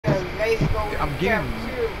I'm getting.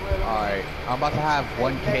 Alright, I'm about to have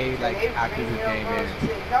 1K like after this game ends.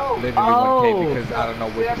 Literally 1K because I don't know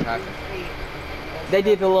what just happened. They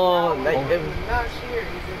did the little.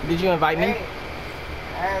 Did you invite me?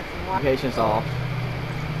 Patience off.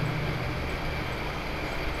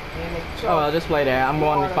 Oh, I'll just play that. I'm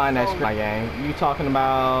going to find that screen game. You talking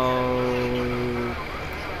about?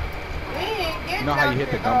 You know how you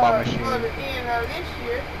hit the gumball machine?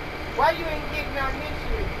 Why you ain't getting on this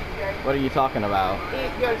year, DJ? What are you talking about?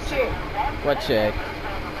 Your check. What check?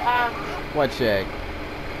 What check?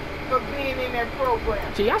 For being in that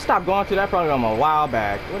program. Gee, I stopped going to that program a while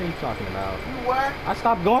back. What are you talking about? You what? I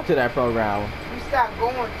stopped going to that program. You stopped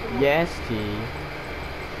going to it? Yes, T.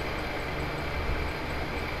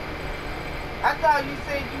 I thought you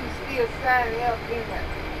said you were still signing up in that.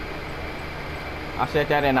 I said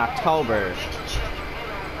that in October.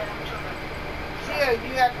 Still,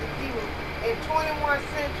 you have to do it. In 21st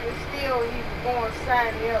century, still you were going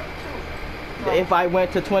signing up too. So If I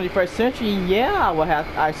went to 21st century, yeah,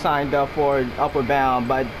 I signed up for Upward Bound,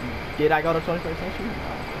 but did I go to 21st century?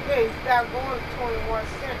 yeah, you stopped going to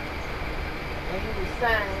 21st century. And you were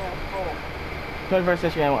signing up for it. 21st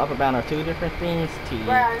century and Upward Bound are two different things, T.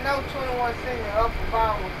 But I know 21st century and Upward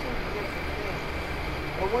Bound were two different things.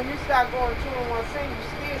 But when you start going to 21st century, you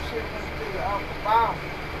still should have been to the Upward Bound.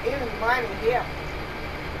 It was money here.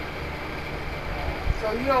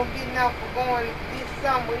 So you don't get enough for going this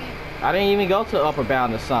summer either. I didn't even go to Upward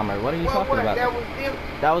Bound this summer. What are you talking about? That was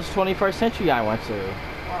different. That was 21st century I went to.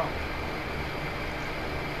 Oh.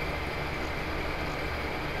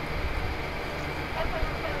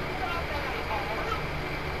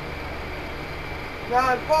 No,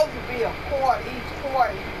 it's supposed to be a quarter, each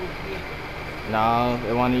quarter you would get. No,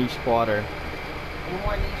 it wasn't each quarter. It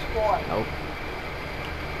wasn't each quarter. Nope.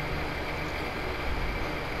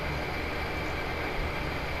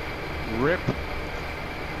 Rip.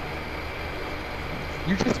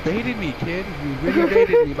 You just baited me, kid. You really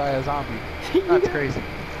baited me by a zombie. That's crazy.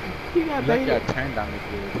 You got You baited. like got turned on me,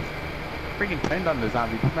 kid. Freaking turned on the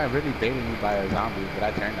zombie. This man really baited me by a zombie, but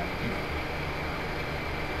I turned on him.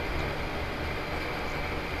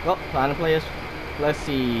 Well, time to play this. Let's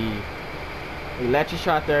see. Electric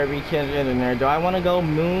shot therapy, kindred in there. Do I want to go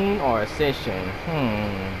moon or ascension?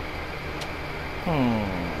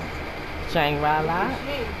 Shangri-La? She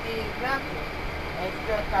did nothing. And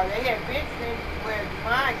stuff, cause they had been saying where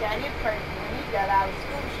mine got his paper when he got out of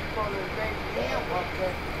school. She told her baby him up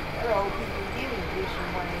there. Hello, people getting addition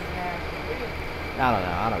money now. I don't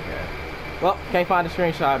know. I don't care. Well, can't find the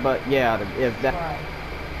screenshot, but yeah, if that. Right.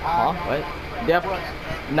 Huh? What? Definitely.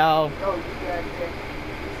 No. Oh, you got that.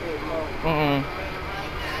 You said no.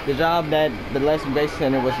 The job that the lesson-based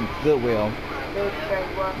center was Goodwill.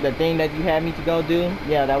 The thing that you had me to go do,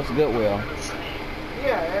 yeah, that was Goodwill.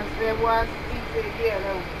 Yeah, that's why he said, yeah,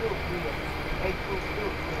 that was Goodwill. They took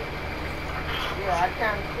Goodwill. Yeah, I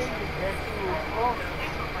kind of figured that's who it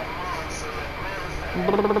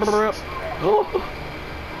was Oh.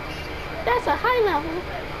 That's a high level.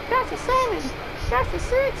 That's a 7. That's a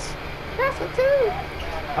 6. That's a 2.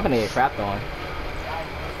 I'm gonna get crapped on.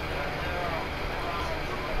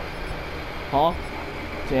 Huh?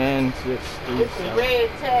 10, 6, 3, It's a red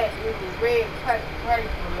tag with a red paper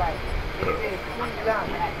like it said 3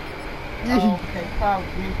 lumps. Oh, okay, probably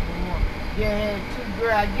different one. Yeah, had 2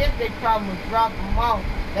 girls. I guess they probably drop them off.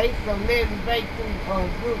 They so let them bake through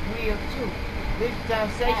Goodwill too. This time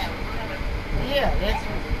session. Yeah, that's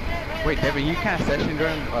what. Wait, Devin, you can't session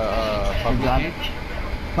during public game?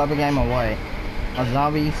 Public game of what? Of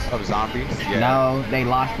zombies? Of zombies? Yeah. No, they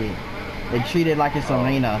lock it. They treat it like it's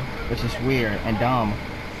arena, which is weird and dumb.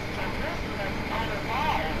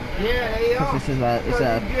 Yeah, they are. Because it's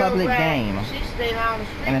a public game.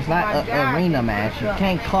 And it's not an arena match. You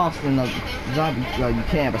can't cost in the zombie. Well, you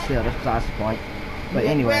can, but still, that's besides the point. But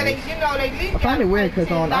anyway, I find it weird because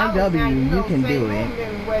on IW you can do it,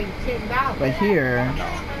 but here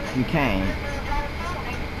you can't.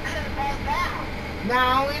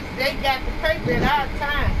 No, they got the paper at our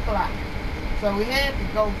time clock, so we had to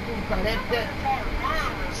go through. Cause that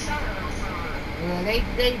well, they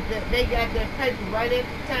got that paper right at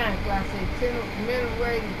the time clock. Said minimum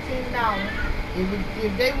wage is $10.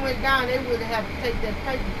 If they went down, they would have to take that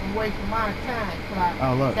paper away from our time clock.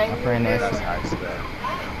 Oh look, my friend S. That's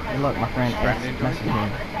Look, my friend S messaged me.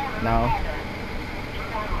 No.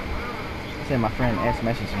 I said my friend S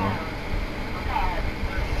messaged me.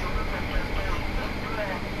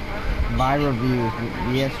 Viral views,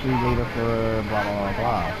 VS3 leader for blah blah blah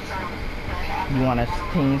blah. You want a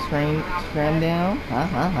team scram down?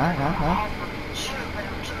 Huh?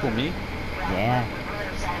 For me? Yeah.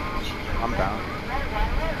 I'm down.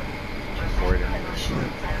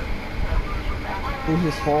 Who's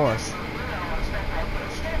this for?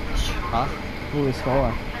 Huh? Who is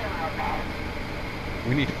for?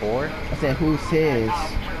 We need 4? I said, who's his?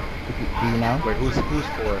 Do you know? Wait, who's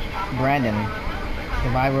for? Brandon. The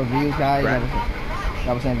viral views guy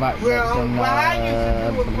that was in Well, I used to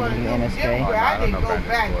do it for the new NSK. Denver. I didn't go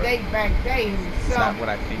back day. Is that what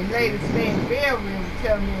I think? The lady staying in Belleville was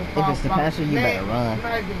telling me about. If it's the pastor, you better run.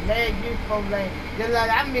 Last year, just like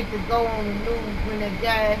I meant to go on the news when that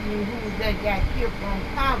guy asked me who was that guy killed from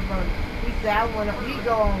Convert. He said I want to. He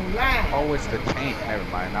go online. Oh, it's the tank. Never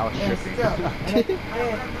mind. I was tripping.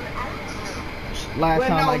 Last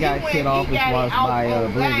time I got killed off was by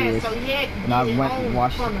Oblivious, and I went and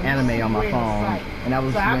watched anime on my phone, and that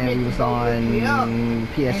was when we was on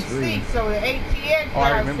PS3. So the ATX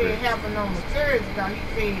guy said it happened on the Thursday. He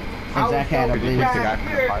said. And Zach had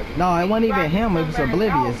Oblivious. No, it wasn't even him. It was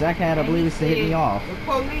Oblivious. Zach had Oblivious to hit me off. The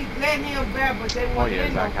police let him back, but they won't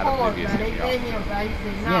let Zach had Oblivious to hit me off.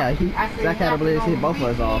 Yeah, Zach had Oblivious to hit both of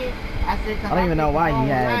us off. I don't even know why he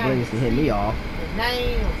had Oblivious to hit me off.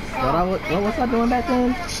 What was I doing back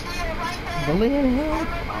then? Bullying him? I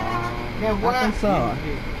think so.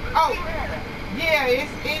 Oh, yeah,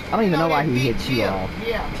 it's I don't even know why he hit you off.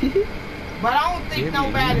 Yeah. But I don't think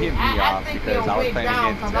nobody. I think they'll wait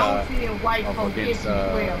down because I don't see them white folks hit you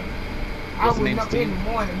well. I was up in the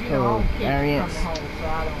morning, you know, I don't care to come home, so I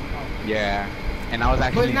don't know. Yeah. And I was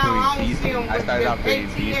actually doing decent. I started out doing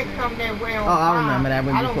decent. Oh, I remember that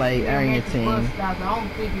when we played Aryan team. I don't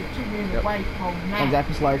think it's too many white folks now. And Zach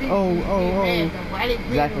was like, oh.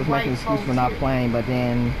 Zach was making an excuse for not playing, but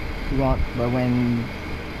then when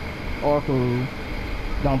Oracle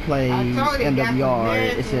don't play MWR,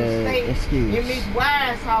 it's an excuse. In Miss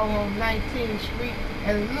Wise house on 19th Street,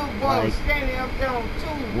 and the little boy was standing up there on 2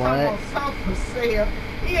 talking about stuff for sale.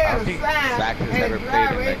 He had a sign, and the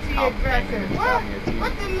driver ATX driver said,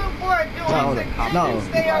 what the little boy doing? No,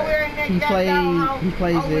 stay over there in that he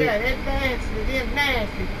plays over it. There, that nasty, them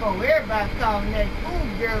nasty folk. Everybody calling that food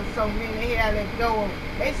girl so many. He had that door.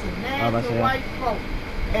 They some nasty white folk.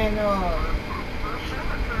 And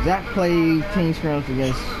Zach played team scrims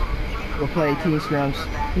against.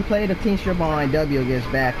 He played a team scrim on IW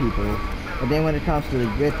against bad people, but then when it comes to the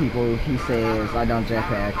good people, he says, "I don't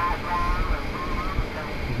jetpack."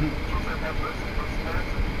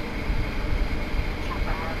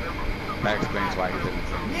 That explains why he didn't.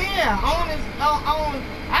 Yeah,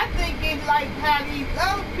 I think it's like how these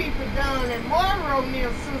other people done and Morrow and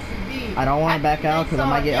their sister did. I don't want to back out because I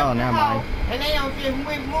might get. Oh, never mind. And they don't just move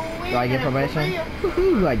in. Do I get probation?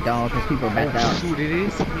 Woohoo! I don't because people back out. Shoot, it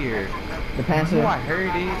is here. The Panther. Oh, I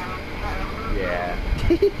heard it. Yeah.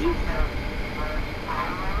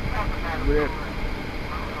 Rip.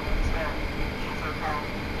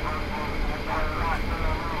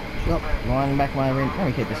 Yep, going back my ring. Let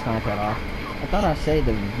me take this contract off. I thought I saved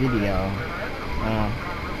the video.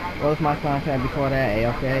 What was my contract before that?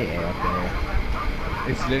 A-okay? A-okay.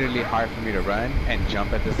 It's literally hard for me to run and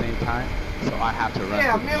jump at the same time, so I have to run.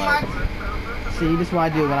 Yeah, see, this is what I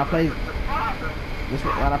do when I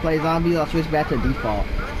play zombies. I'll switch back to default.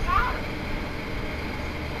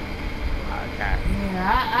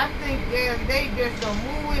 Yeah, I think they just a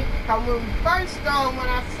movie. Cause when we first started, when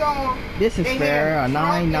I saw them, this is fair. A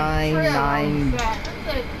 9-9-9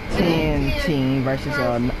 10 team versus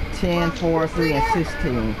a 10 4 3 and 6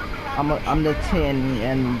 team. I'm the 10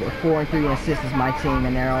 and 4 and 3 and 6 is my team,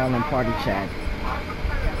 and they're all in party chat.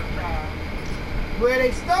 Where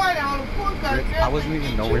they started on the pool, I wasn't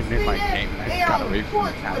even nowhere near my game. I just got away from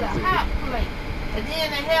the camera. And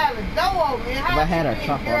then they had a door open. If I had a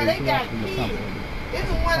truck girl, they got kids. This is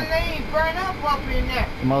one they ain't burn up in there.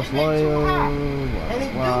 The most loyal. And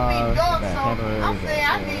it do be dark, so I'm saying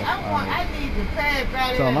I need to pass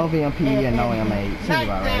by there. So no VMP and no M8. Seems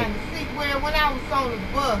about right. To see where when I was on the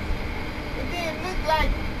bus, it didn't look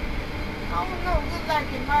like, I don't know, looked like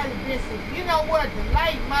it might have been some, you know what, the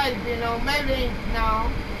light might have been on, maybe they ain't, no,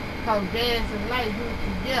 because gas and light hooked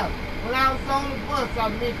together. When I was on the bus, I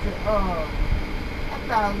meant to, I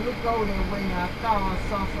thought I looked over that way and I thought I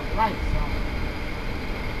saw some lights on.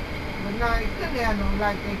 But no, they couldn't have no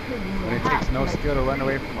light, they couldn't. When it takes no skill to run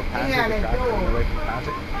away from a Panther, run away from a Panther,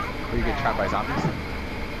 or you get trapped by zombies.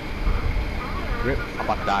 Rip, I'm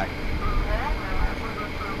about to die.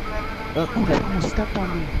 Okay. Step on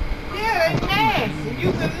me. Yeah, they nasty. You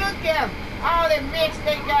can look at them. All that mix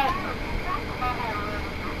they got.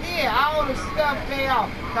 Yeah, all the stuff they are.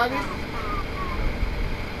 Cause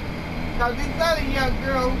this other young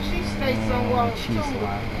girl, she stayed somewhere on too,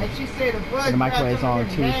 and she said the bus. The microwave's on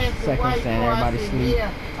 2 seconds and everybody sleep.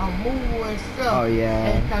 Yeah, a move and stuff. Oh yeah.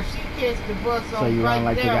 And cause she catch the bus on so you run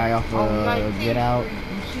like the guy off Get Out. If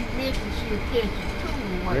she missed it, she'll catch you too.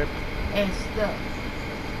 way and stuff.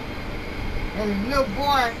 And the little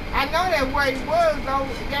boy, I know that where he was though.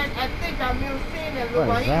 I think I remember seeing that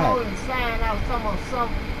little boy. He holding a sign out talking about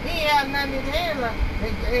something. He ain't had nothing in his hand.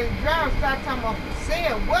 And the driver started talking about for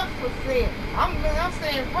sale. What for sale? I'm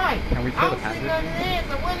saying right. Can we kill the I don't see nothing in his hand.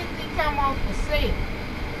 So what is he talking about for sale?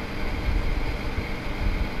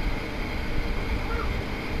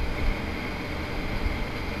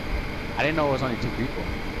 I didn't know it was only 2 people.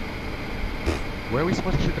 Where are we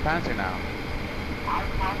supposed to shoot the panther now?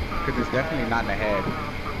 Because it's definitely not in the head.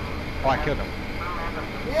 Oh, I killed him.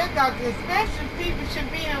 Yeah, doctor, special people should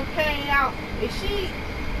be on carrying out. If she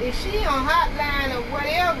on hotline or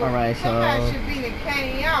whatever, right, somebody should be in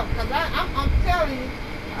carrying out. Because I'm telling you,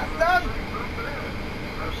 I saw you.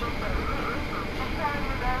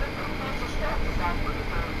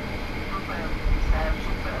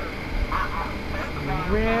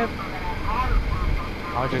 Rip.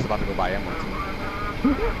 I was just about to go buy M1 too.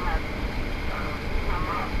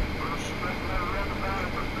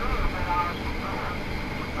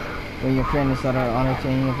 When your friend is on our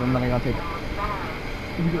team, if I'm not gonna take.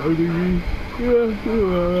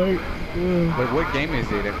 But what game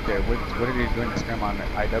is it? What are they doing this game on?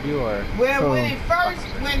 IW or? Well,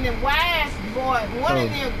 when the wise boy, one of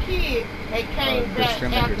them kids, they came back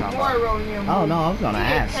after Moro and them. Oh no, I was gonna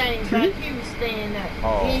ask. Came back, he was staying there.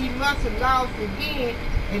 Oh. Then he must have lost again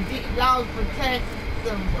and lost for taxes.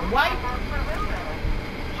 Some white.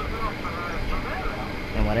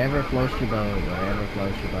 And whatever floats your boat, whatever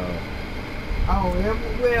floats your boat. Oh,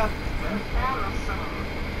 well.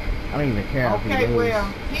 I don't even care if he Okay, lose. well,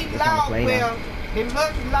 he lost. Well, they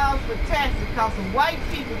must have lost for taxes because some white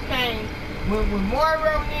people came when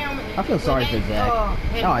Moro and them. I feel sorry for Zach.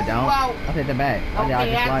 No, I don't. I take that back. Okay, I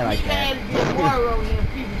just lie like he that. had to get Moro and them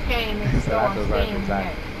people came and started staying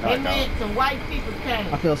back. No, They made some white people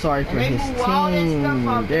came. I feel sorry for his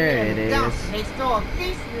team. There it is. They started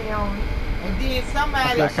feasting on it. And then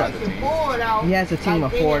somebody took the board out. He has a team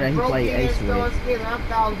of 4 that he played ace with.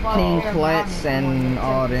 King Klutz and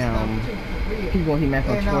all them people he met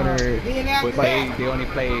on Twitter. But they only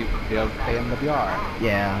play MWR.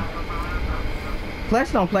 Yeah.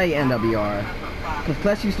 Klutz don't play MWR. Because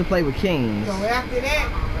Klutz used to play with Kings. So after that.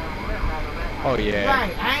 Oh yeah.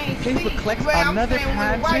 Right, I ain't seen. Another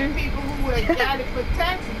when white people who would have got it for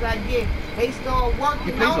taxes, I guess, they start working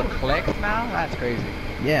He plays with Klex now? That's crazy.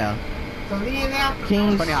 Yeah. So then after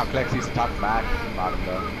Kings. It's funny how Klex used to talk back about him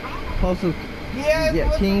though. Supposed to.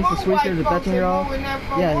 Yeah, Kings, the Switcher, the 13-year-old.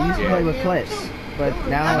 Yeah, he used to play with Klutz. But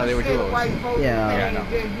now, they were duos. Yeah, I know.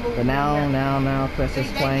 But now Klutz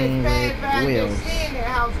is playing with Wills.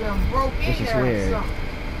 Which is weird.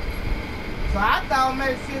 So I thought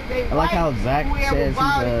maybe since they I like how Zach says he's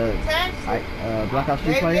a Blackout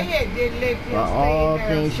Street player. But all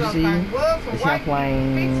things you see is him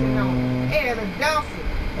playing.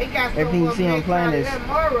 Everything you see him playing is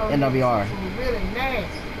NWR. Really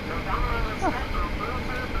nasty.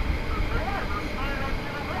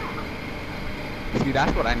 See,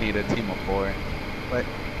 that's what I need a team of 4. But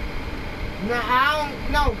now I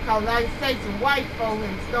don't know, cause like say some white folk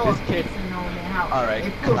and start pissing on their house. Alright,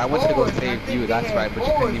 because I wanted to go save you, that's right, but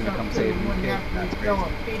you couldn't even come save me, kid. That's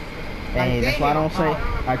crazy. Hey, that's why I don't say.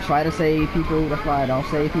 I try to save people. That's why I don't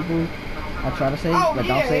save people. I try to save, but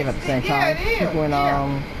don't save at the same time. People in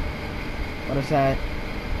what is that?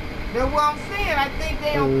 That's what I'm saying. I think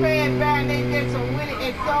they don't play it back and they get some with it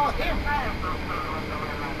and saw them.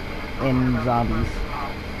 In zombies.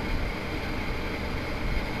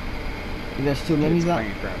 If there's too many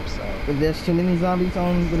zombies. If there's too many zombies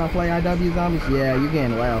on when I play IW zombies, yeah, you're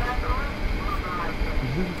getting left.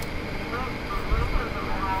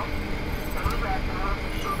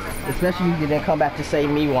 Especially if you didn't come back to save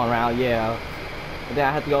me one round, yeah. But then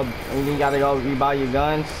I have to go, and you gotta go rebuy your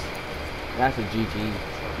guns. That's a GG.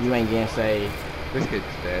 You ain't getting saved. This kid's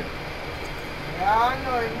dead. Yeah, I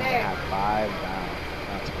know that. I have 5 down.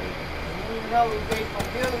 That's crazy. You know, they from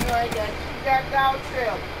Illinois got 2 down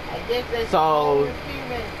trail. I guess they so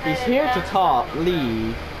he's here to talk,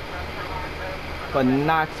 leave, but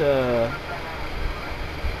not to.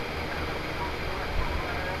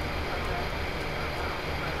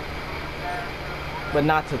 But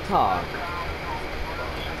not to talk.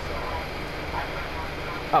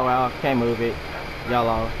 Oh well, can't move it.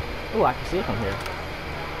 Yellow. Oh, I can see it from here.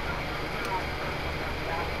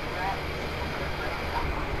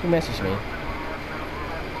 Who messaged me?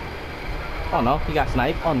 Oh no, he got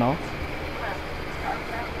sniped. Oh no.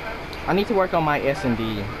 I need to work on my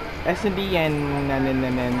SnD. SnD and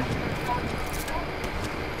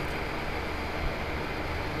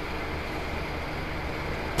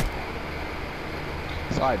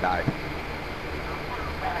So I died.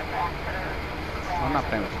 I'm not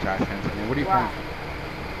playing with the trash cans anymore. What are you playing?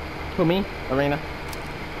 Who, me? Arena.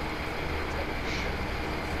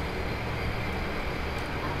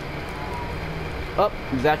 Oh,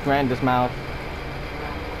 Zach ran this mouth.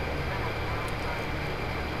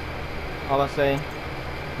 All I say,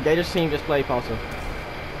 Gators team just played also.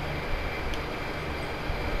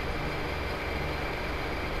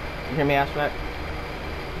 You hear me, Abstract?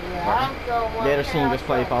 Yeah, Gators team just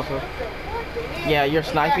played also. Yeah, you're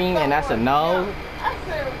sniping and that's a no. I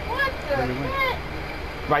said, what the heck?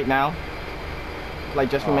 Right now. Like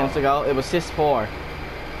just a few minutes ago. It was 6-4.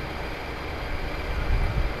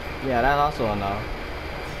 Yeah, that's also a no.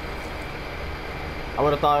 I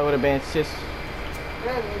would have thought it would have been 6-0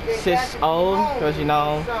 because you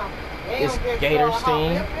know it's Gators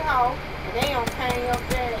team. And they don't came up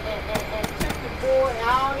there and took the board and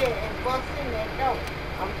all that and bust in that door.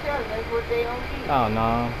 I'm telling you, that's what they don't do. Oh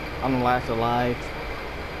no, I'm the last alive.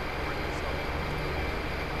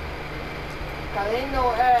 Cause ain't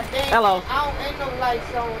no hello. Ain't no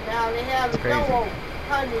lights on now. They have the door open.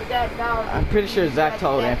 I'm pretty sure Zach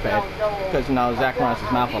told Infect, because you know Zach runs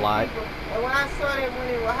his mouth a lot. And when I saw that when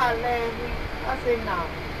it was hot last week, I said, nah,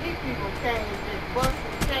 these people can't just bust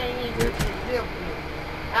and change with the zip here.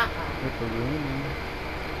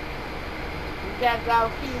 You got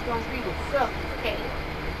dog kids gonna be the suffocate.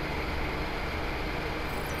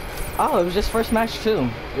 Oh, it was just first match too,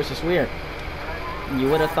 which is weird. You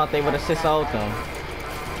would have thought they would have 6-0'd them.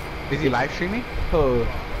 Is he live streaming? Who?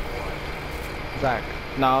 Zach.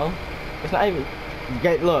 No, it's not even.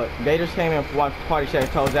 Look, Gators came in for one party chat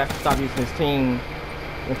and told Zach to stop using his team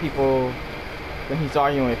when he's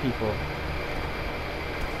arguing with people.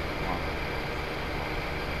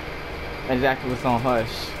 And Zach was on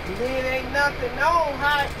hush. There ain't nothing on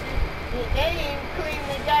hot. They ain't clean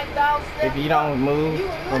the goddamn stuff. If you don't move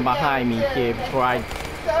from behind me, kid, before I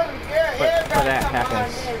before that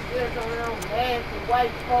happens.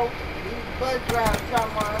 White folk, these bus drivers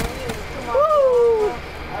talking about, woo!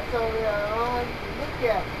 I told her, look at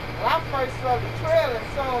him. When I first saw the trailer and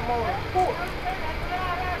saw him on the porch.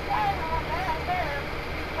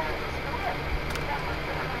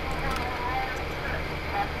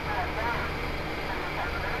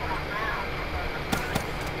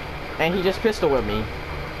 And he just pistol with me.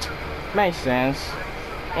 Makes sense.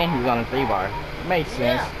 And he's on a 3-bar. Makes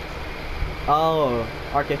sense. Oh,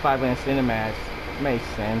 RK5 in Cinematch. Makes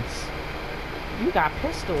sense. You got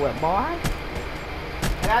pistol whip, boy.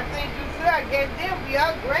 And I think you should. I guess there'll be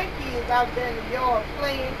our grandkids out there in the yard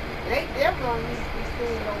playing. They definitely need to be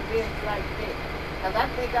seen on bench like that. Because I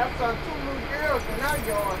think I saw 2 little girls in our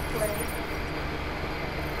yard playing.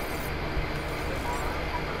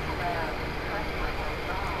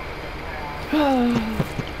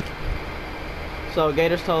 So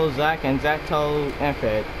Gators told Zach and Zach told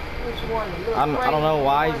Infed. Which one? I don't know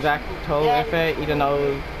why Zach told Infed, even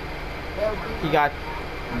though he got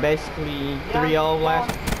basically 3-0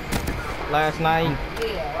 last night.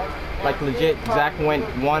 Like legit, Zach went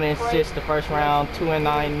 1-6 the first round,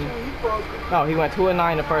 2-9. No, he went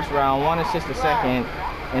 2-9 the first round, 1-6 the second,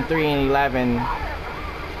 and 3-11.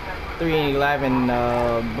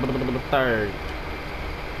 3-11 third.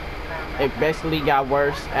 It basically got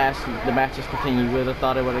worse as the matches continued. You would have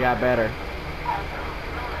thought it would have got better.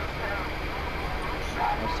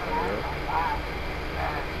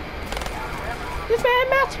 This man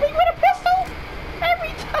matched me with a pistol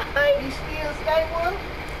every time. You still stay with him?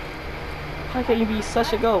 How can you be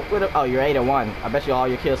such a goat with a? Oh, you're 8-1. I bet you all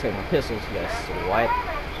your kills came with pistols. Yes. What?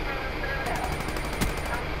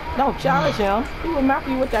 No, challenge him. He would map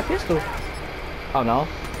you with that pistol. Oh no.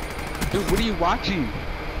 Dude, what are you watching?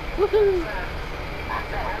 Woohoo.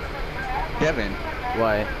 Devin.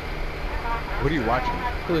 What? What are you watching?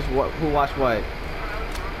 Who watched what?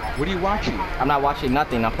 What are you watching? I'm not watching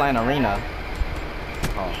nothing. I'm playing Arena.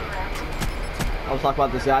 Oh. I was talking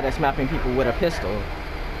about this guy that's mapping people with a pistol.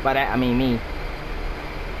 By that I mean me.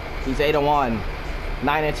 He's 8-1,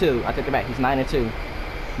 9-2. I take it back. He's 9-2.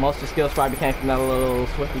 Most of the skills probably came from that little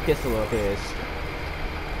swifty pistol of his.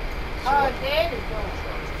 Oh, there you go.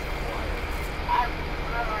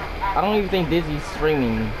 I don't even think Dizzy's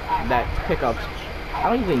streaming that pickups. I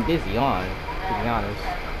don't even think Dizzy on, to be honest.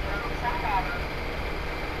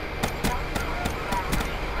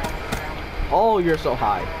 Oh, you're so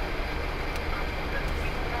high.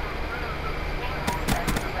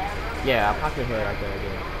 Yeah, pop your head right there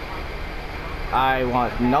again. I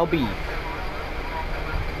want no beef.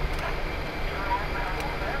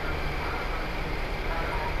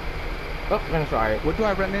 Oh, I'm gonna try it. What do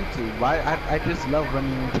I run into? Why? I just love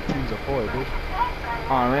running into teams of 4, dude.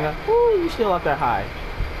 On Arena. Woo, you still up there high.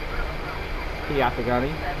 He got the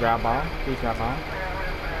gunny. Grab ball. Please grab ball.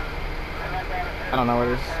 I don't know where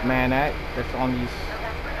this man at. That's on these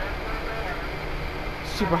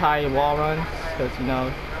super high wall runs. Because, you know,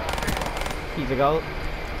 he's a GOAT.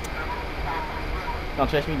 Don't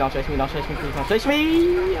chase me, don't chase me, don't chase me, please don't chase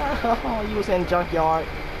me! Oh, you was in junkyard.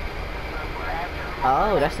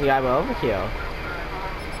 Oh, that's the guy with overkill.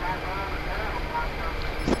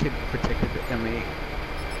 This kid protected the M8.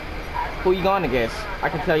 Who you going against? I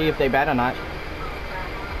can tell you if they bad or not.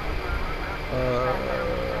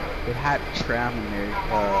 It had Tram in there.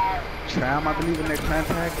 Tram, I believe, in their clan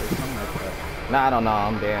tag or something like that. Nah, I don't know,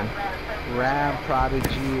 I'm damn. Ram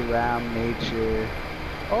Prodigy, Ram Nature.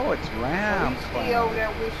 Oh, it's Ram.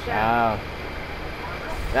 Oh,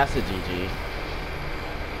 that's a GG.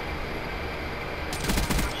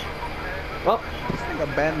 Well, this thing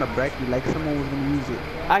abandoned the bracket like someone was gonna use it.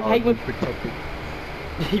 I hate when protected.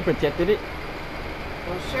 He protected it.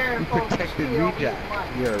 You protected reject.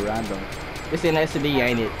 You're a random. It's in SnD,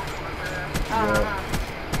 ain't it?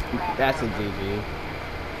 Yeah. That's a GG.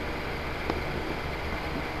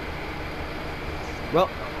 Well.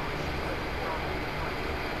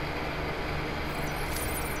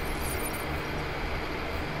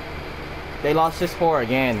 They lost 6-4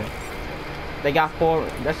 again. They got 4.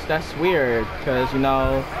 That's weird, cause you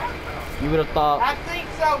know, you would have thought. I think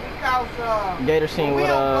so because Gator Scene would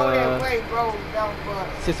have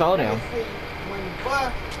 6-0 them. When the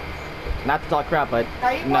bus. Not to talk crap, but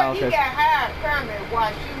no, he got hired permit.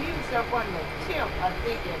 Watch you. He was up on the tip, I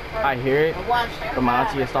think. I hear it. But my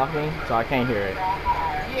auntie is talking, so I can't hear it.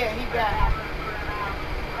 Yeah, he got.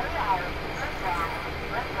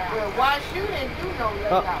 Well, watch you didn't do no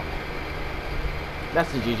layout.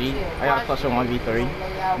 That's the GG. I got a plus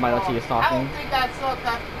 1v3. My auntie is talking. I don't think I saw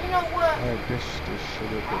that. You know what? This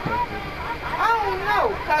should have protected. I don't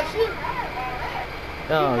know, cause you.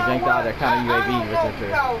 Oh, janked out that kind of UAV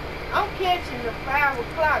receptor. I'm catching the 5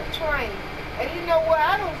 o'clock train, and you know what?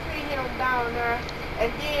 I don't see him down there. And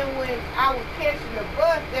then when I was catching the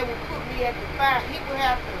bus, they would put me at the 5. He would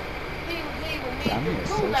have to. He would need the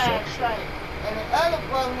 2-line train, and the other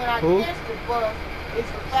bus when I catch the bus, it's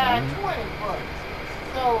the 520 bus.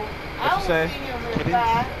 So I don't see him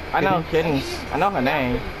at 5. I know Kiddings. I know her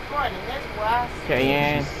name.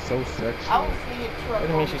 K.N. So sexual. I don't see his truck. What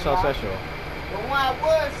do you mean she's so sexual? The one I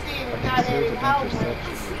was seeing is not at his house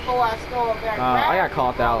before I started back. I got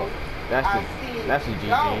called out. That's the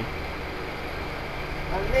GG.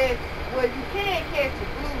 Unless, well, you can catch the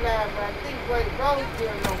blue line, but I think where the road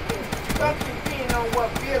still don't catch. Something depending on what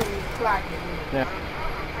building is clocking in. Yeah.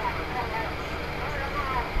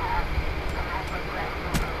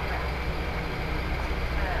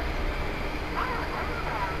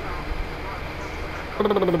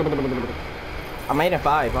 I made it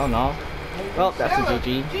 5. Oh no. Well, that's a GG.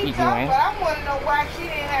 Easy win. But I want to know why she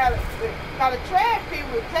didn't have it. Cause the trash people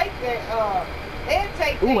would take that. They'd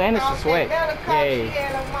take that. Ooh, and it's a sweat. Yay.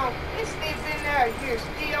 It's still been there here,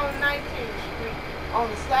 still on 19th Street, on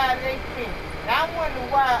the side of their fence. Now I wonder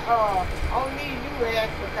why. Only you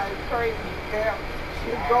asked because it's crazy girl.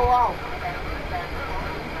 She'll go off.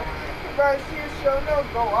 But she'll sure enough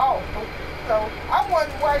go off. So I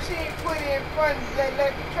wonder why she didn't put it in front and they let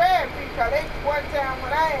the trash be, because one time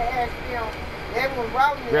when I had asked them, they were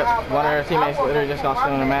robbing the house. One of her teammates literally just got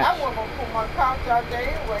still in the match. I wasn't going to put my couch out there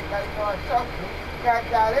anyway, because you know I talked to them.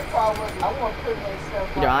 They probably wasn't, I wasn't putting myself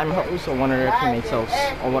out. Yeah, I'm also one of their teammates' hosts,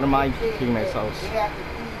 or one of my teammates' hosts. They have to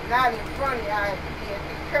be not in front of you, I have to be at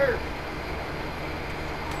the curb.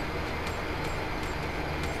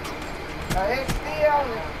 It's still on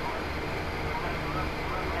it.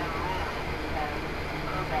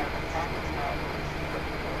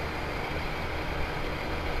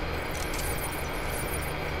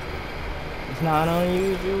 It's not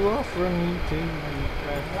unusual for me to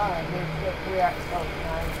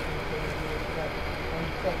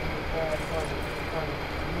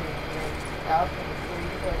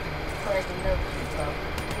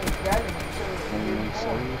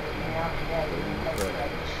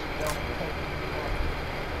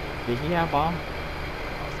Did he have bomb?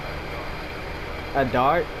 A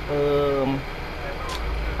dart?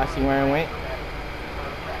 I see where it went.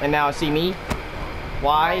 And now I see me.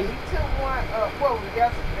 Why? He took one, what was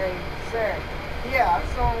yesterday, Saturday. Yeah, I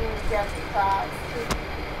saw him when he got the tire, too.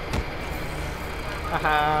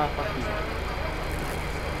 Haha, fuck you.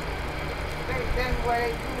 That's what they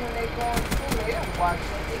do when they go in school. They don't watch it.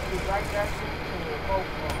 They get right there to the both of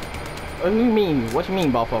them. What do you mean? What you mean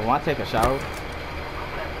both of them? I take a shower.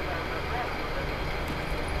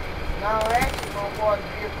 No, actually, my boy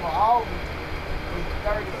did for all of them. It's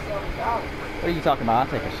 $30-something. What are you talking about?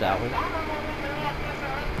 I'll take a shower.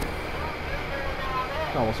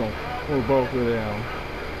 Almost on both of them.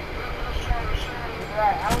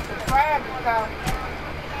 Right, I was surprised because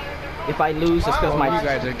if I lose, it's because Oh, my you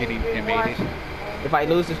guys are getting invaded. if I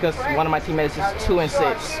lose, it's because one of my teammates is 2 and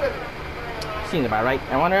 6. Seems about right.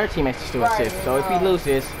 And one of her teammates is 2 and 6. So if he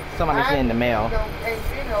loses, somebody's getting the mail.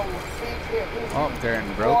 Oh, they're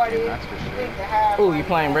in broken, that's for sure. Oh, you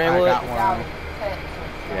playing Redwood? I got one.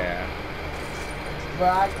 Yeah.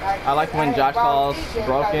 I like when Josh calls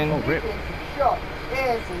broken. Oh, rip.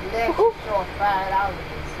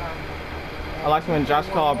 I like when Josh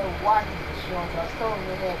called.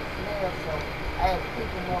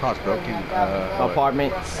 Calls broken.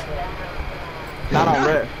 Apartments. Not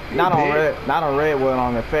on Redwood,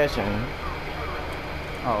 on Reflection.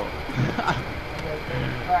 Oh.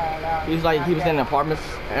 He was like, he was in the apartments.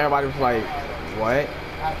 Everybody was like, what?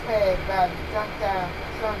 I paid by sometimes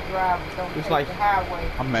some drivers don't take the highway.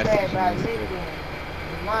 I'm messaging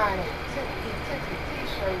he took the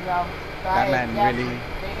t-shirts off. So that man really,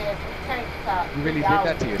 they had some tank tops. you really did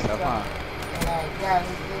that to yourself, huh? And I got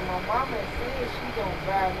him. My mama said she don't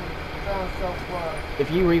buy me so far. If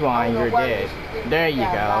you rewind, you're dead. There you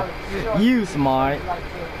go. You smart.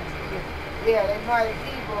 Yeah, they might have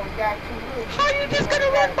evil got too rich. How you just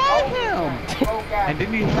gonna run by him? And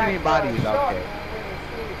didn't you shoot any bodies out there?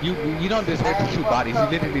 You don't deserve to shoot bodies. You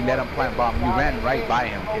literally let him plant bomb. You ran right by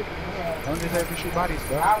him, kid. Don't deserve to shoot bodies,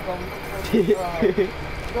 bro.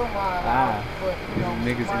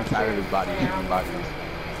 Niggas inside of his body shooting bodies.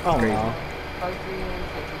 Oh no.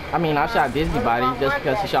 I mean, I shot Disney body just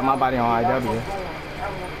because he shot my body on IW.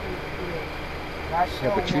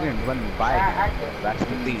 Yeah, but you didn't run by him. That's the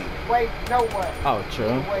thing. Oh,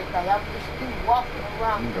 true.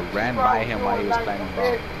 You ran by him while he was planting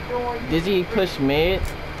bomb. Dizzy pushed mid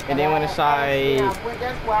and then went inside.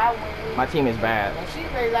 My team is bad.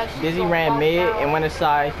 Dizzy ran mid and went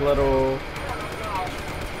inside little.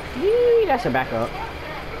 Yee, that's a backup.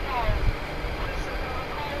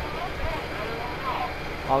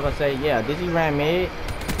 I was gonna say, yeah, Dizzy ran mid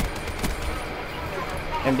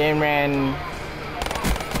and then ran.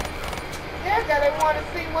 Yeah, they want to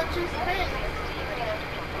see what you spent.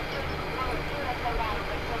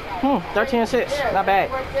 13 and 6, yeah, not bad.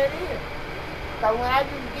 What that is. So when I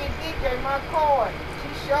used to get DJ my card, she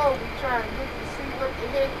showed me trying to look to see what the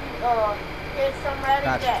heck you had somebody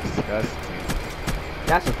got. That's disgusting.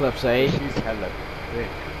 That's a flip save. She's hella thick.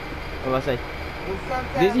 What was I say?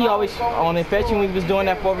 Dizzy always on Infection when we was doing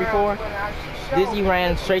that 4v4. Dizzy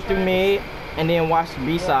ran straight through mid and then watched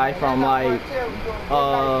B side from like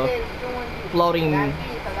floating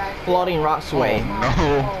rock sway. Oh,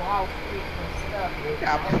 no.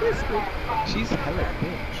 Yeah, she's hella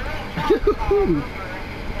thick.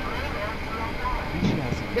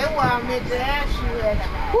 That's why I meant to ask you that.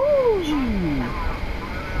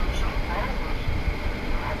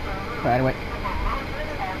 Right away.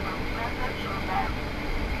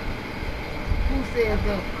 Who said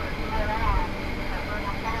that?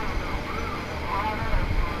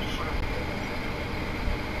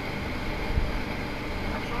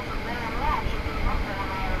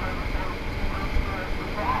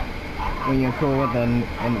 When you're cool with the,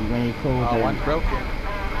 and when you're cool with the. One's broken.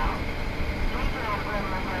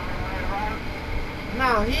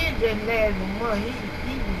 No, he just last month.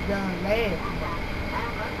 He was done last month.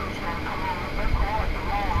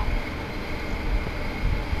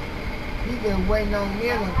 He just waiting on me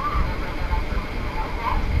to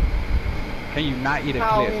Can you not eat a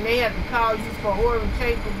call clip? and they have to call you for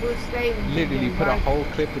orientation for Bush Stadium. Literally put a whole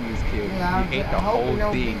clip in this kid. Yeah, You ate the whole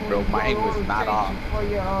thing, bro. Mine was not off.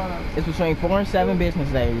 It's between 4 and 7 business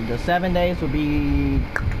days. The 7 days will be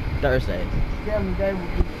Thursdays 7 days will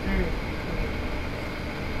be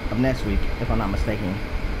of next week, if I'm not mistaken.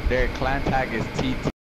 Their clan tag is TT.